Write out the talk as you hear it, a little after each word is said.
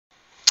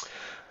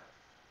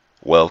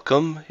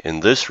Welcome.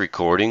 In this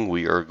recording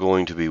we are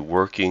going to be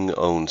working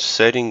on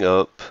setting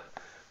up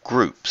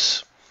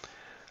groups.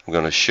 I'm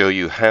going to show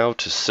you how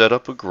to set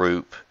up a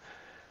group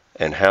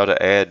and how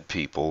to add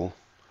people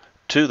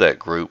to that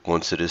group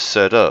once it is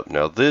set up.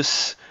 Now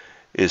this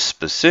is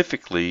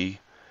specifically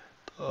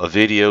a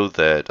video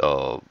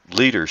that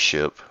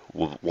leadership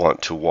will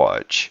want to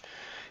watch.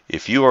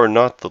 If you are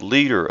not the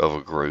leader of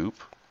a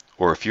group,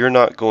 or if you're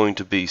not going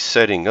to be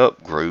setting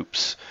up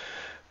groups,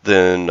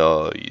 then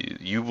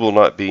you will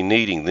not be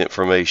needing the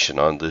information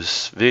on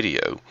this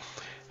video.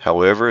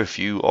 However, if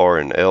you are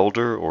an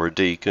elder or a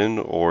deacon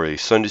or a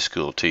Sunday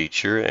school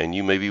teacher and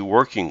you may be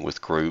working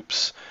with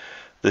groups,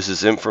 this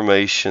is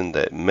information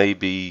that may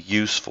be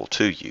useful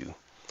to you.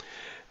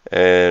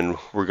 And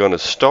we're going to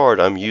start.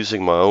 I'm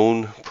using my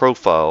own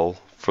profile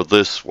for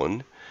this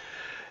one,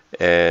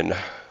 and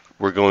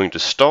we're going to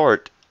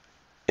start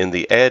in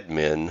the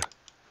admin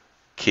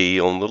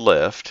key on the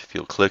left. If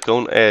you'll click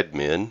on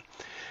admin,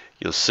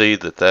 you'll see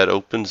that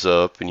opens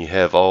up and you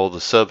have all the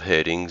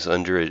subheadings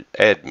under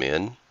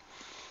admin,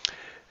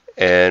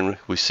 and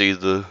we see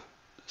the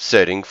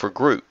setting for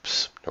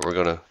groups. Now we're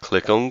going to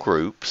click on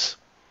groups.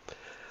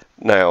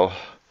 Now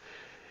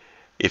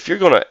if you're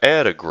going to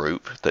add a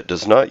group that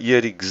does not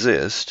yet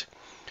exist,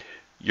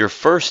 your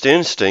first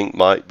instinct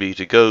might be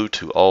to go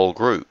to all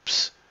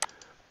groups,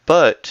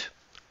 but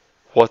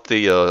what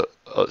the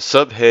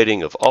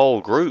subheading of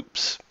all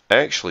groups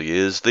actually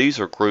is,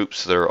 these are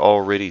groups that are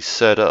already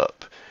set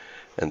up.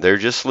 And they're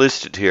just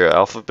listed here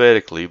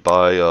alphabetically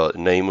by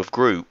name of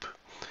group.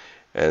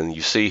 And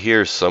you see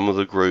here some of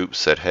the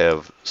groups that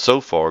have so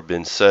far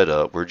been set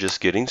up. We're just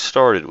getting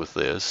started with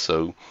this,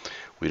 so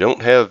we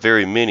don't have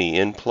very many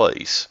in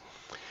place.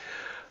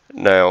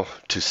 Now,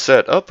 to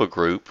set up a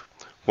group,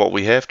 what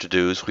we have to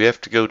do is we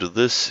have to go to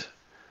this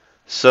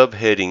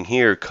subheading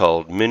here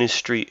called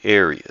Ministry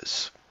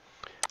Areas.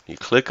 You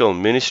click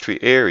on Ministry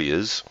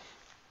Areas,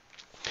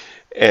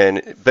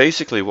 and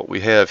basically what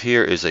we have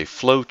here is a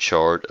flow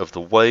chart of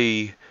the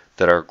way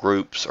that our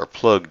groups are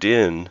plugged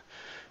in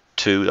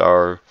to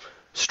our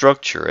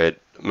structure at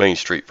Main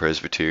Street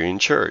Presbyterian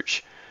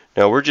Church.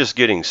 Now we're just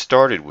getting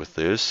started with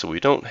this, so we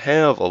don't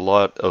have a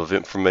lot of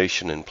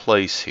information in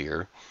place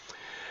here.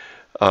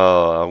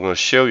 I'm going to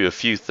show you a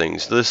few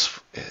things. This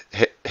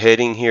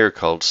heading here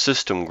called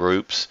System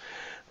Groups,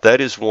 that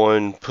is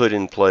one put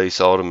in place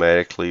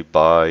automatically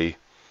by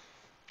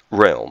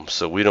Realm,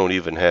 so we don't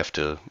even have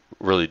to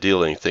really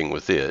deal anything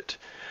with it.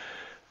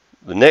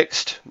 The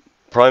next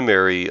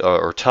primary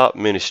or top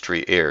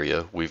ministry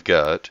area we've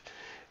got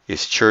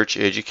is church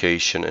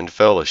education and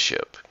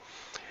fellowship.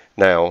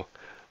 Now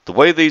the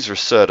way these are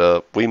set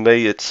up, we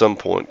may at some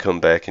point come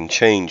back and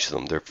change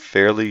them. They're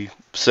fairly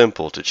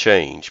simple to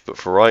change, but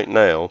for right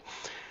now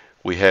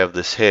we have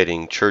this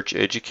heading, church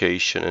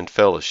education and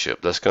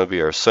fellowship. That's going to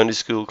be our Sunday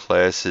school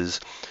classes,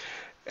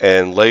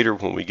 and later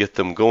when we get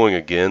them going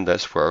again,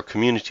 that's where our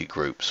community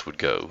groups would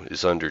go,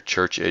 is under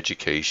church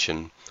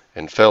education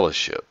and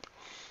fellowship.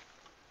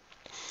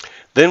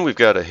 Then we've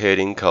got a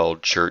heading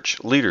called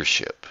church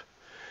leadership.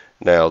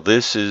 Now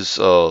this is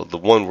the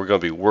one we're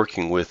going to be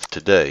working with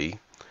today.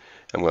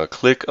 I'm going to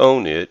click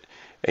on it,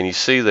 and you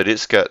see that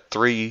it's got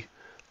three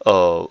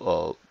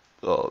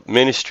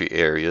ministry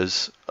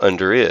areas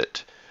under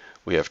it.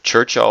 We have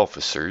church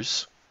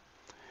officers,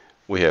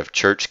 we have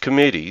church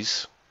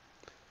committees,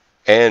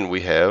 and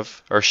we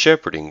have our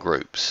shepherding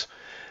groups.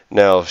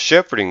 Now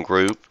shepherding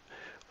group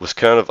was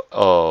kind of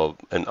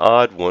an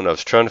odd one. I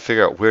was trying to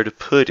figure out where to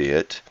put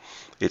it.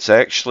 It's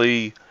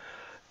actually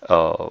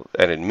an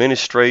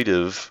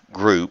administrative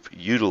group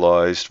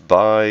utilized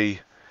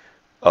by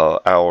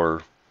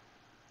our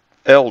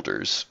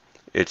elders.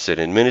 It's an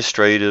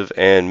administrative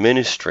and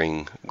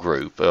ministering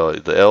group.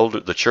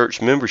 The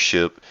church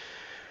membership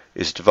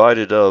is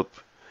divided up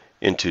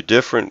into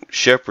different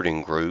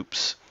shepherding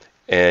groups,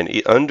 and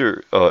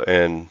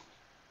and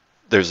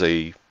there's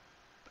a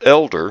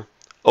elder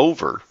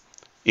over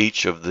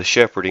each of the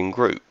shepherding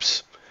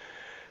groups.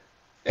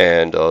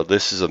 And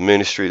this is a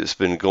ministry that's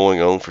been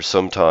going on for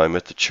some time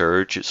at the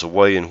church. It's a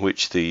way in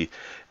which the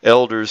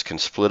elders can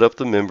split up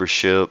the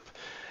membership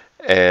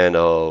and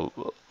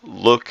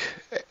look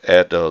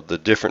at the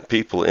different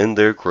people in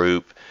their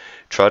group,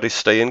 try to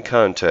stay in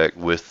contact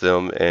with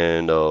them,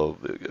 and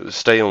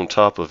stay on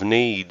top of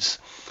needs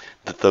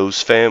that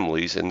those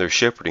families and their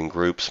shepherding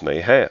groups may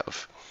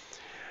have.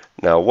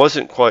 Now I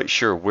wasn't quite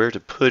sure where to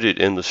put it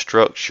in the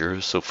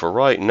structure, so for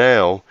right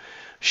now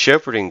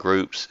shepherding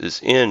groups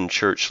is in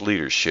church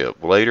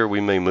leadership. Later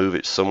we may move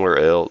it somewhere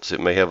else.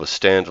 It may have a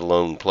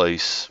standalone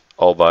place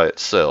all by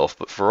itself,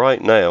 but for right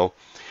now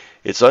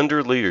it's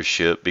under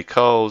leadership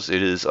because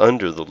it is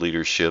under the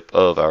leadership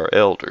of our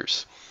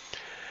elders.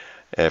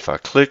 And if I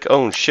click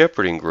on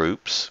shepherding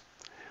groups,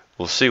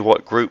 we'll see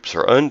what groups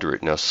are under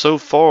it. Now so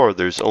far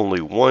there's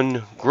only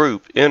one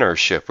group in our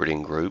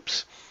shepherding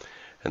groups,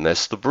 and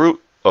that's the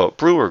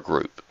Brewer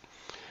group.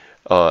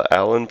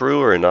 Alan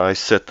Brewer and I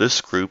set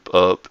this group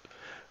up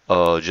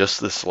just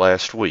this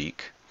last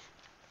week.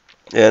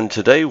 And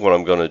today what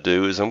I'm going to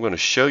do is I'm going to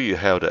show you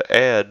how to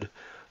add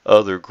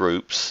other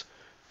groups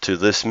to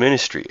this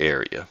ministry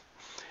area,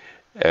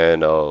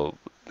 and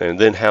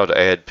then how to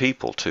add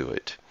people to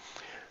it.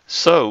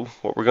 So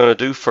what we're going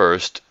to do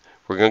first,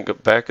 we're going to go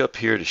back up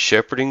here to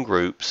Shepherding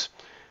Groups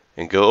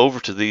and go over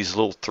to these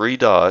little three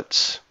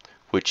dots,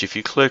 which if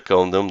you click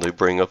on them, they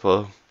bring up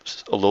a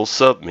little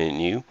sub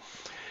menu.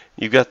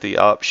 You've got the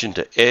option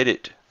to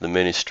edit the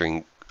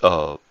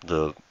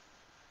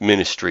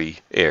ministry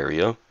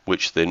area,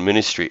 which the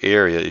ministry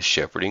area is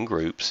Shepherding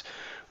Groups.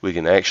 We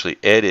can actually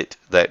edit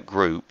that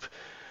group.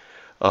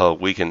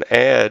 We can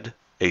add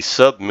a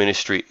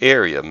sub-ministry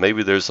area.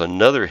 Maybe there's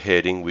another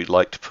heading we'd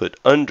like to put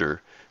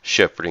under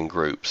Shepherding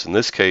Groups. In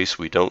this case,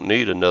 we don't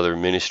need another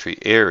ministry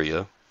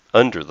area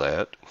under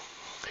that.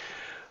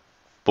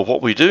 But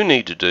what we do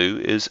need to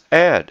do is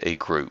add a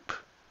group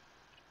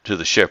to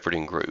the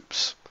Shepherding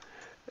Groups.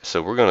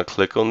 So we're going to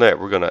click on that.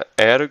 We're going to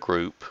add a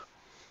group.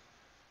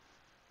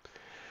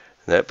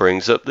 And that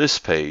brings up this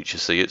page. You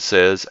see it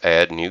says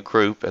Add New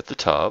Group at the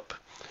top.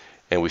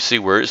 And we see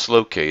where it's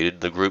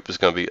located. The group is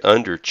going to be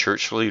under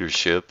Church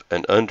Leadership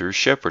and under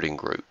Shepherding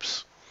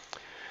Groups.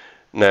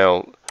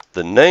 Now,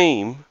 the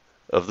name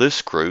of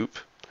this group,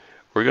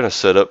 we're going to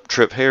set up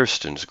Trip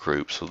Hairston's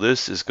group. So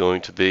this is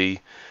going to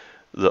be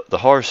the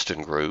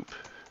Hairston group.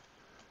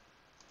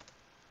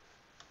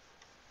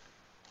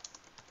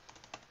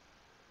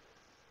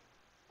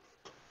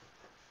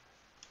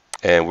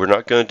 And we're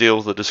not going to deal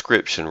with the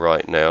description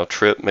right now.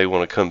 Trip may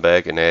want to come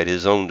back and add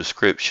his own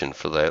description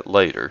for that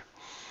later.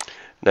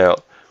 Now,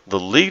 the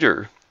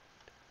leader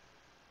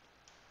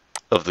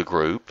of the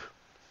group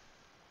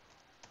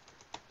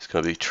is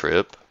going to be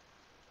Trip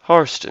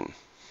Hairston.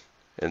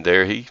 And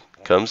there he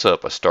comes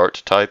up. I start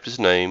to type his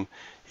name.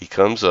 He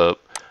comes up.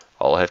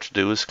 All I have to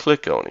do is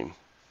click on him.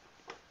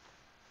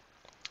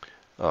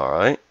 All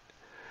right.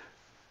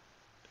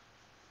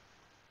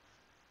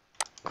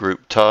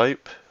 Group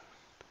type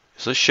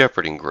is a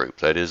shepherding group.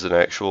 That is an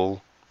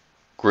actual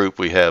group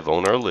we have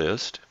on our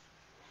list.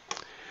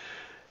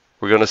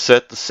 We're going to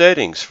set the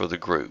settings for the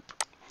group.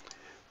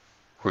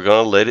 We're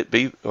going to let it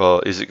be,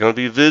 is it going to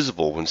be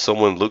visible when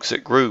someone looks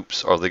at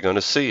groups? Are they going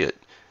to see it?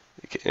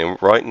 And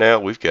right now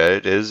we've got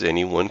it as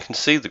anyone can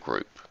see the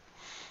group.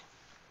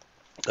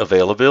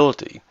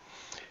 Availability.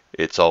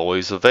 It's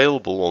always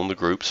available on the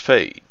groups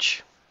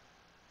page.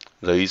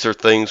 These are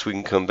things we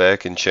can come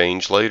back and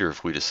change later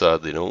if we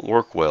decide they don't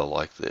work well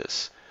like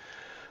this.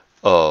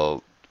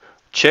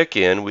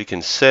 Check-in, we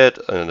can set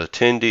an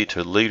attendee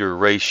to leader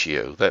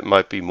ratio. That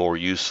might be more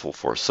useful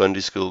for a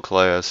Sunday school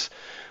class.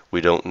 We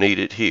don't need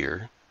it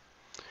here.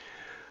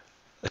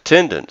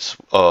 Attendance,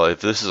 if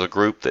this is a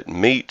group that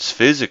meets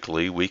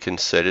physically, we can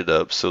set it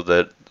up so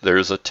that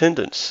there's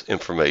attendance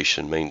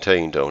information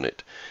maintained on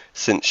it.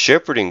 Since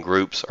shepherding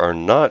groups are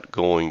not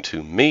going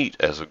to meet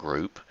as a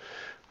group,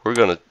 we're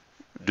going to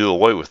do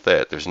away with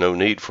that. There's no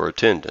need for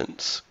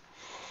attendance.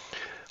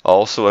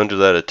 Also, under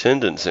that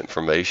attendance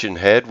information,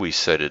 had we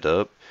set it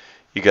up,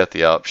 you got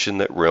the option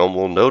that Realm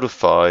will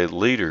notify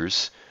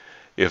leaders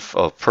if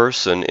a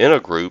person in a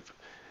group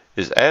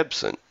is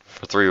absent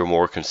for 3 or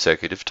more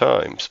consecutive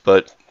times.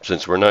 But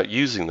since we're not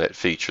using that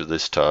feature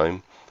this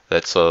time,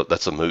 that's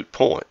a moot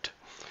point.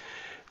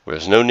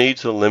 There's no need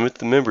to limit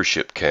the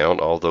membership count,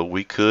 although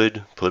we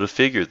could put a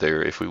figure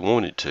there if we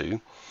wanted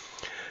to.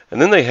 And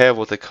then they have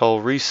what they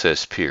call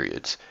recess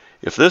periods.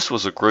 If this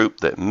was a group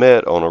that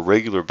met on a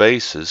regular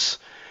basis,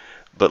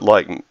 but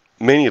like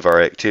many of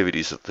our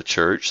activities at the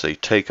church, they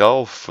take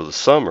off for the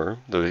summer,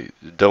 they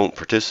don't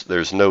participate,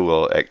 there's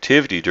no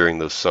activity during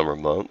those summer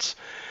months,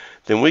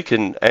 then we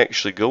can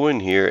actually go in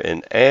here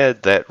and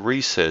add that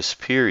recess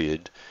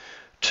period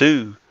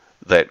to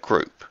that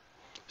group.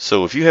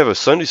 So if you have a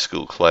Sunday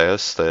school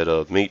class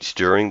that meets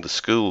during the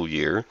school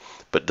year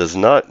but does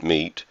not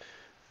meet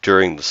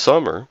during the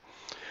summer,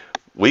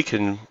 we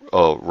can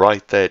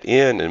write that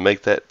in and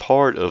make that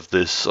part of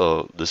this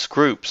this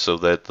group so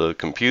that the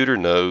computer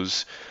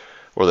knows,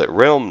 or that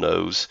Realm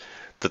knows,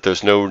 that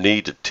there's no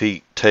need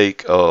to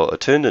take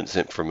attendance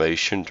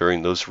information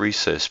during those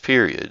recess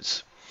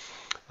periods.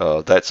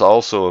 That's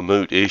also a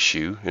moot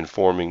issue in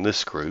forming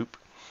this group.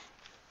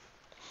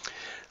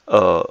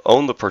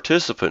 On the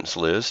participants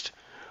list,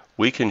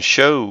 we can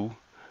show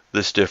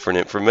this different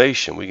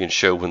information. We can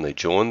show when they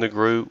joined the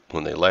group,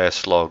 when they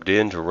last logged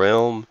into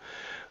Realm,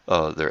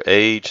 their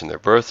age and their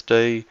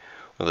birthday,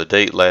 or the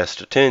date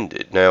last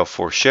attended. Now,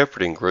 for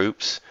shepherding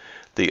groups,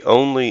 the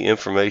only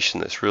information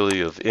that's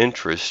really of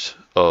interest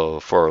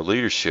for our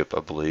leadership,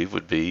 I believe,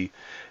 would be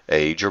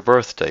age or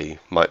birthday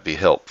might be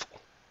helpful.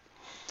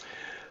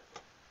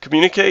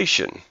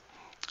 Communication.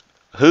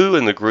 Who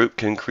in the group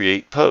can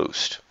create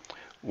posts?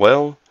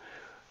 Well,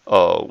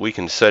 we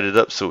can set it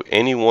up so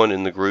anyone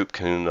in the group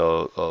can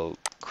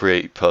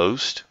create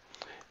posts,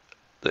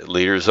 that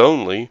leaders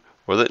only,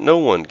 or that no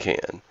one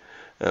can.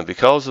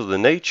 Because of the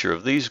nature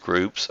of these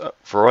groups,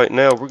 for right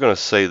now we're going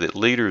to say that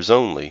leaders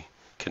only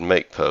can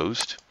make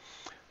posts.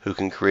 Who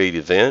can create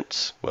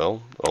events?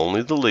 Well,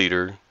 only the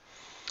leader.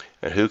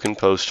 And who can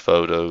post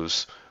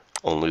photos?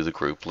 Only the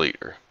group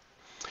leader.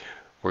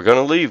 We're going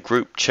to leave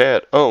group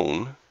chat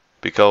on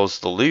because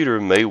the leader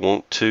may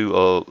want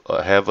to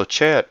have a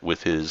chat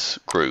with his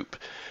group.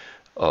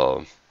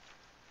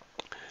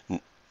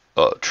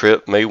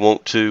 Trip may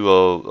want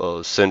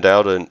to send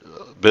out a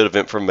bit of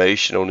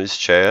information on his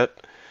chat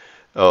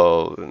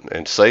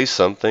and say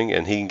something,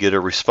 and he can get a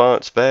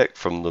response back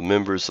from the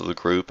members of the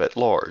group at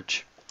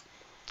large.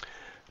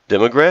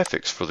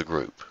 Demographics for the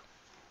group.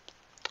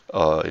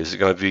 Is it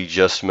going to be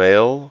just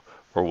male,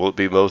 or will it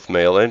be both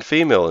male and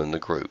female in the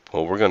group?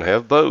 Well, we're going to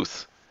have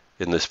both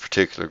in this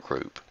particular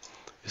group.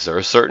 Is there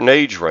a certain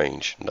age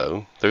range?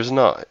 No, there's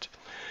not.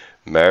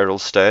 Marital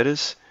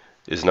status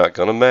is not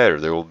going to matter.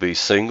 There will be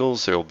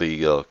singles, there will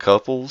be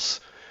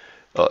couples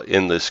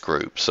in this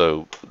group,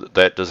 so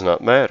that does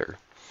not matter.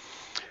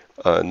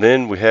 And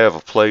then we have a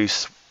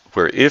place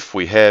where if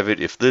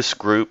this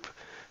group,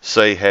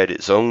 say, had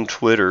its own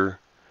Twitter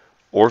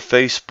or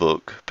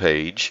Facebook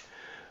page,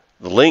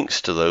 the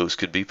links to those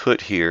could be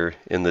put here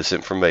in this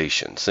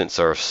information. Since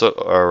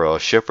our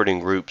shepherding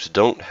groups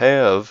don't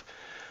have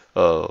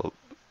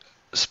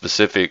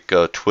specific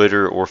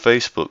Twitter or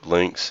Facebook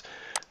links,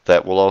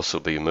 that will also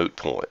be a moot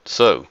point.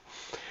 So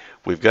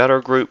we've got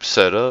our group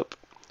set up.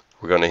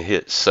 We're going to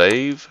hit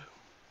save.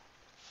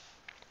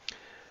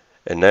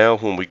 And now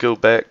when we go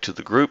back to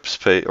the groups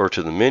page, or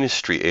to the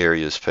ministry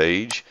areas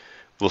page,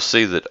 we'll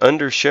see that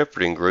under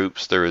shepherding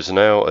groups there is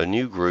now a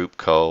new group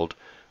called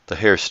the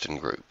Hairston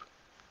group,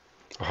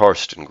 or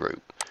Harston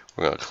group.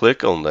 We're going to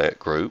click on that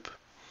group,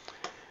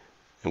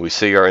 and we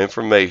see our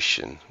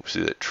information. We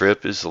see that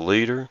Tripp is the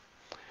leader,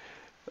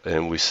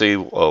 and we see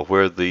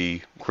where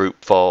the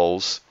group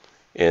falls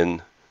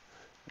in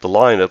the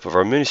lineup of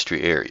our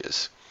ministry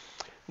areas.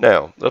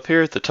 Now, up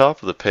here at the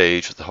top of the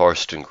page with the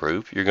Harston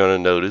group, you're going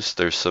to notice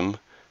there's some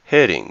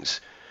headings.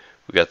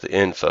 We've got the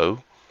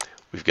info,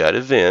 we've got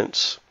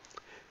events.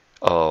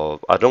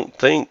 I don't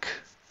think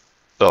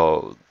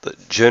that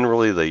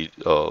generally the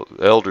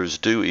elders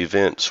do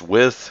events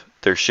with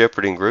their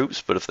shepherding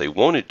groups, but if they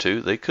wanted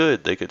to, they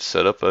could. They could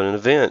set up an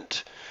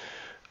event.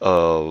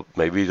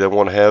 Maybe they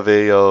want to have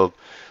a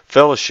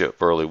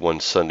fellowship early one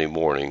Sunday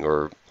morning,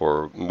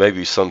 or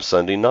maybe some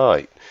Sunday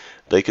night.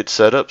 They could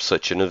set up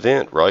such an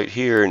event right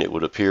here, and it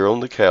would appear on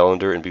the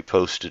calendar and be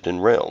posted in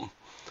Realm.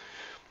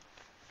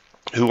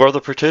 Who are the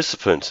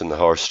participants in the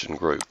Harston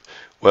group?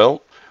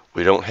 Well,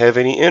 we don't have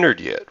any entered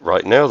yet.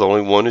 Right now, the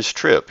only one is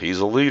Tripp. He's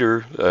a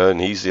leader,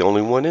 and he's the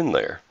only one in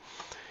there.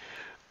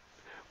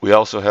 We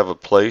also have a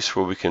place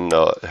where we can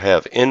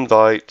have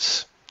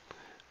invites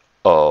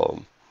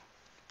to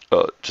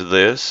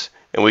this,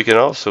 and we can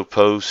also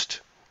post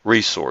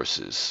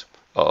resources.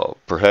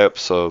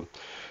 Perhaps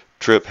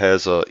Tripp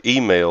has an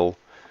email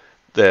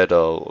that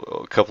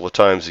a couple of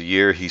times a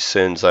year he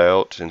sends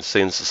out and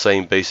sends the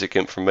same basic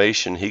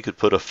information. He could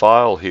put a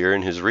file here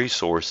in his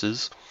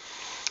resources,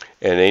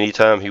 and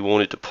anytime he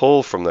wanted to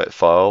pull from that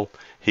file,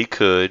 he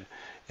could,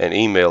 and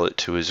email it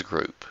to his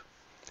group.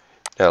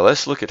 Now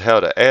let's look at how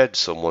to add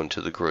someone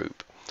to the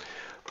group.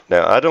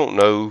 Now I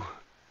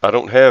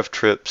don't have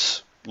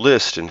Tripp's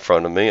list in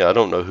front of me. I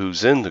don't know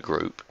who's in the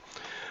group.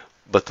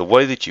 But the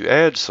way that you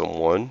add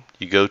someone,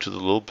 you go to the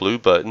little blue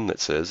button that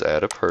says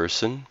add a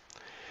person,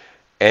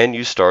 and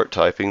you start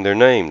typing their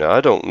name. Now I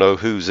don't know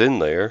who's in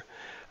there.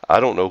 I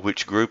don't know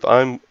which group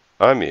I'm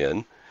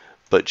in,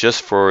 but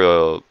just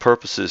for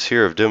purposes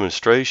here of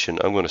demonstration,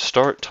 I'm going to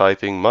start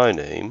typing my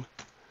name,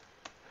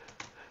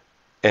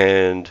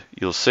 and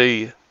you'll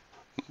see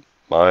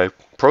my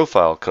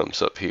profile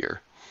comes up here.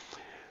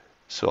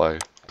 So I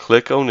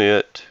click on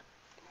it,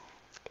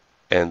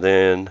 and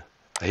then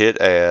I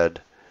hit add,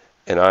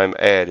 and I'm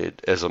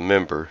added as a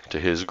member to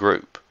his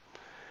group.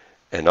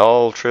 And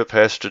all Tripp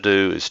has to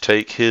do is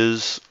take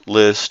his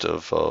list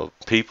of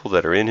people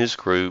that are in his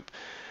group,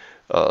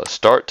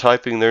 start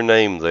typing their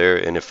name there,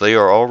 and if they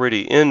are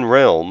already in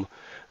Realm,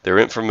 their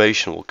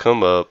information will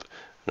come up,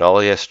 and all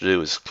he has to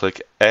do is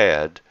click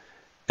add,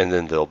 and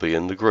then they'll be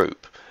in the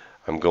group.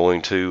 I'm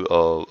going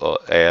to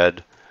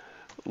add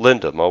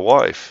Linda, my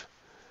wife,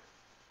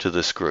 to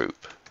this group.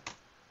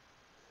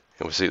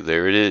 And we see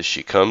there it is.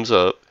 She comes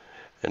up,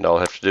 and all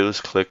I have to do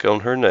is click on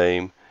her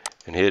name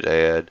and hit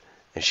add,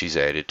 and she's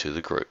added to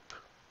the group.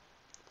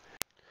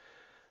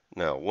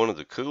 Now, one of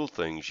the cool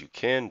things you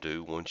can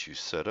do once you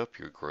set up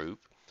your group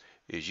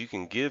is you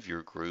can give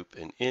your group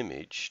an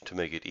image to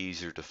make it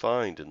easier to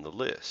find in the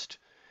list.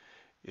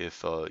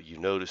 If you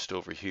noticed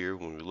over here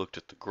when we looked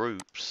at the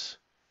groups,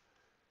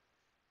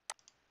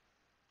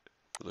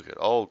 look at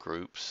all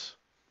groups,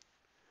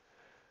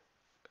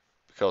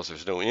 because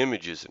there's no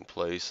images in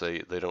place,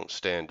 they don't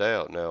stand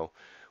out. Now,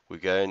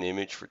 we've got an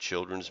image for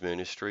children's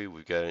ministry,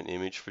 we've got an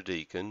image for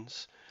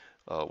deacons,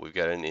 we've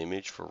got an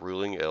image for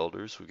ruling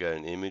elders, we've got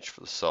an image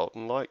for the Salt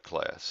and Light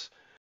class.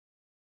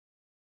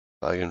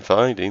 I can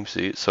find him.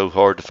 See, it's so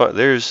hard to find.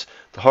 There's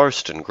the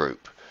Harston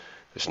group.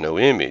 There's no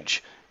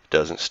image. It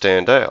doesn't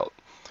stand out.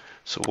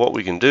 So what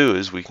we can do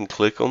is we can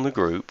click on the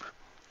group.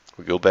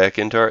 We go back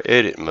into our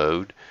edit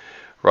mode.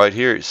 Right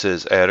here it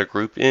says add a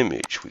group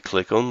image. We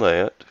click on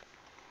that,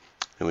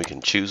 and we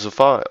can choose a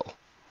file.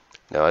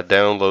 Now I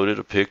downloaded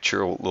a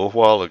picture a little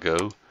while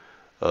ago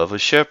of a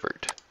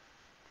shepherd.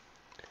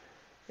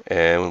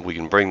 And we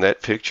can bring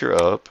that picture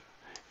up.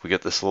 We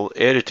get this little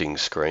editing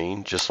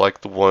screen, just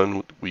like the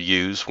one we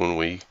use when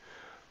we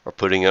are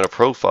putting in a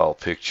profile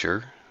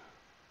picture.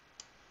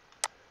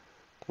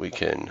 We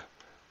can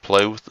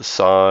play with the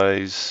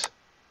size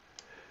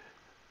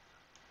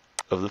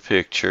of the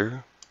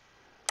picture.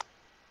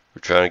 We're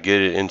trying to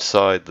get it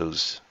inside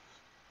that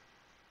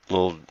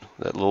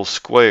little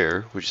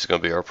square, which is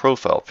going to be our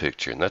profile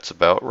picture, and that's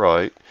about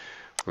right.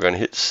 We're going to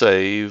hit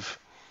save,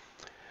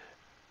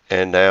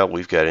 and now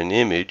we've got an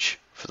image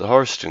for the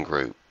Harston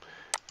group.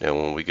 Now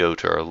when we go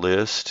to our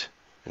list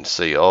and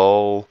see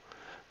all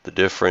the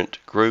different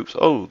groups,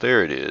 oh,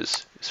 there it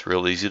is. It's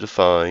real easy to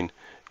find.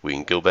 We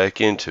can go back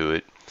into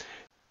it.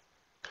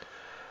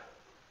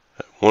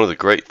 One of the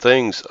great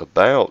things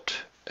about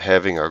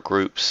having our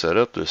groups set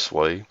up this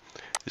way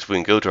is we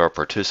can go to our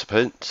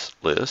participants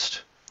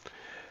list,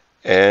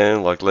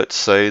 and like let's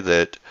say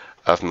that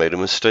I've made a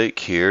mistake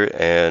here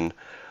and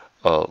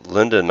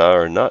Linda and I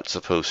are not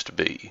supposed to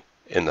be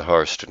in the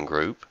Harston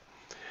group.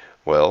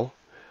 Well,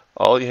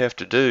 all you have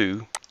to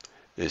do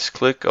is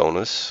click on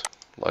us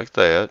like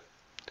that,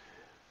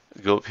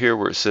 go up here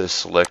where it says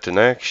select an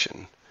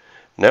action.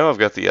 Now I've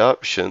got the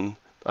option.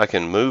 I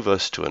can move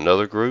us to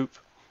another group,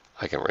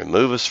 I can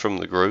remove us from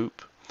the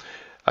group,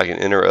 I can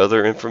enter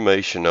other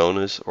information on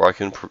us, or I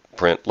can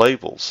print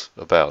labels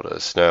about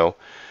us. Now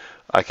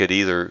I could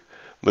either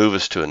move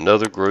us to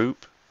another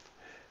group,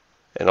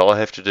 and all I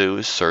have to do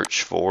is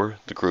search for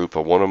the group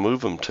I want to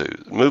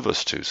move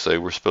us to. Say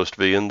we're supposed to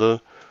be in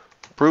the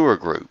brewer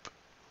group.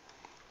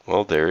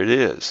 Well, there it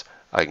is.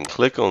 I can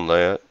click on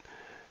that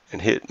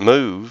and hit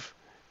move,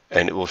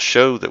 and it will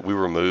show that we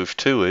were moved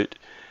to it.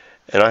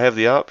 And I have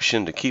the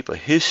option to keep a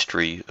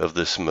history of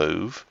this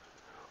move,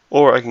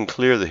 or I can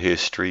clear the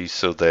history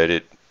so that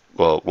it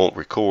won't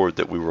record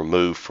that we were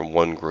moved from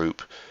one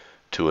group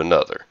to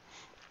another.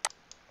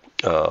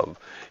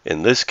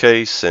 In this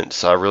case,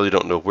 since I really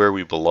don't know where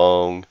we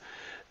belong,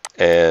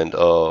 and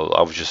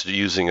I was just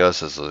using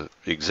us as an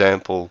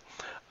example,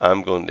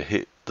 I'm going to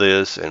hit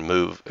this and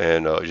move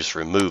and just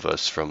remove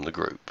us from the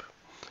group.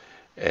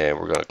 And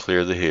we're going to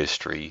clear the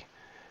history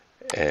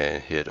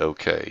and hit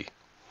OK.